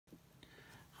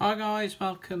Hi guys,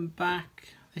 welcome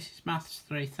back. This is Maths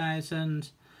 3000.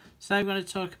 So I'm going to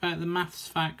talk about the maths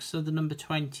facts of the number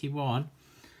 21.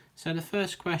 So the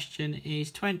first question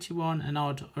is 21 an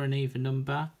odd or an even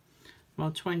number?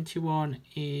 Well, 21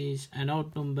 is an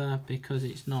odd number because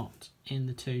it's not in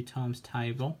the 2 times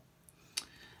table.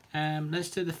 Let's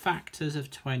do the factors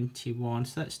of 21.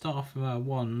 So let's start off with our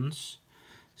ones.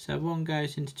 So 1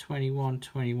 goes into 21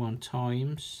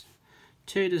 times.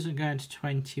 2 doesn't go into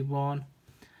 21.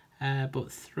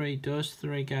 But 3 does.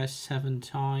 3 goes 7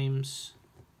 times.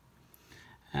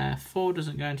 4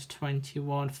 doesn't go into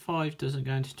 21. 5 doesn't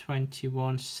go into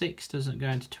 21. 6 doesn't go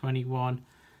into 21.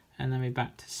 And then we're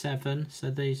back to 7. So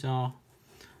these are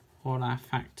all our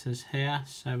factors here.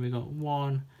 So we've got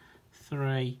 1,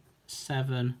 3,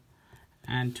 7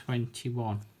 and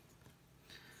 21.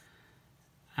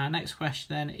 Our next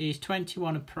question then, is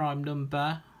 21 a prime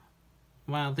number?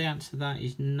 Well, the answer to that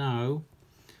is no,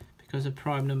 because a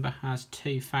prime number has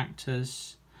 2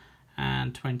 factors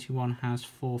and 21 has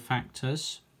 4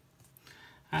 factors.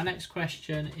 Our next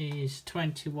question is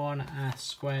 21 a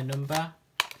square number?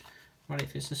 Well,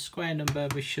 if it's a square number,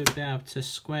 we should be able to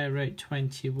square root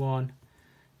 21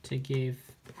 to give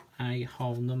a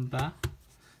whole number.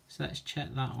 So let's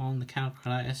check that on the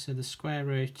calculator. So the square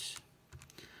root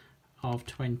of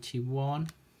 21,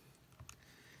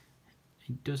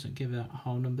 it doesn't give a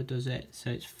whole number, does it? So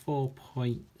it's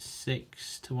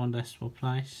 4.6 to 1 decimal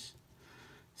place.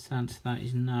 So the answer to that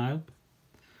is no.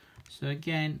 So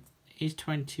again, is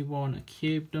 21 a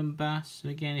cube number? So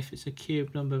again, if it's a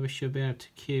cube number, we should be able to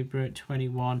cube root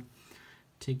 21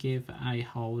 to give a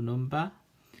whole number.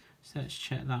 So let's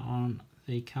check that on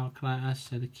the calculator.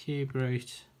 So the cube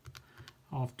root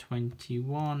of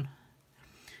 21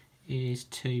 is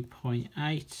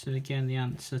 2.8. So again, the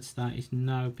answer to that is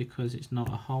no, because it's not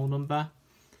a whole number.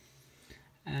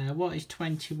 What is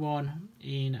 21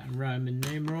 in Roman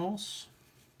numerals?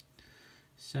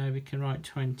 So we can write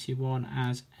 21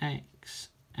 as x,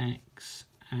 x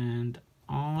and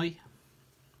I.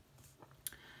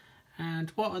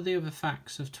 And what are the other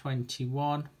facts of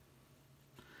 21?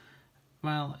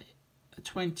 Well,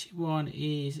 21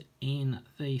 is in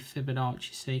the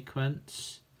Fibonacci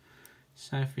sequence.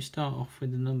 So if we start off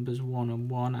with the numbers 1 and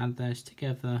 1, add those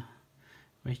together,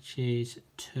 which is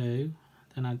 2.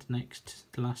 Then add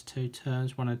the last 2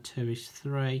 terms. 1 and 2 is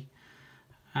 3.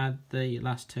 Add the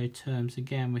last 2 terms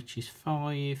again, which is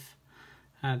 5.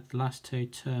 Add the last 2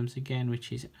 terms again,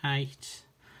 which is 8.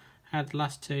 Add the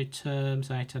last 2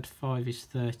 terms, 8 add 5 is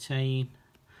 13.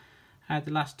 Add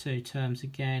the last 2 terms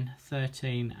again,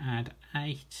 13 add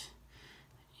 8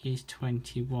 is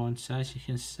 21. So as you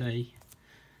can see,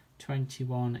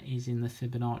 21 is in the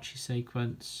Fibonacci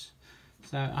sequence.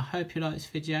 So I hope you liked this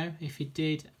video. If you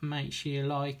did, make sure you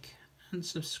like and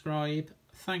subscribe.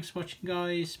 Thanks for watching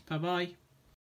guys. Bye bye.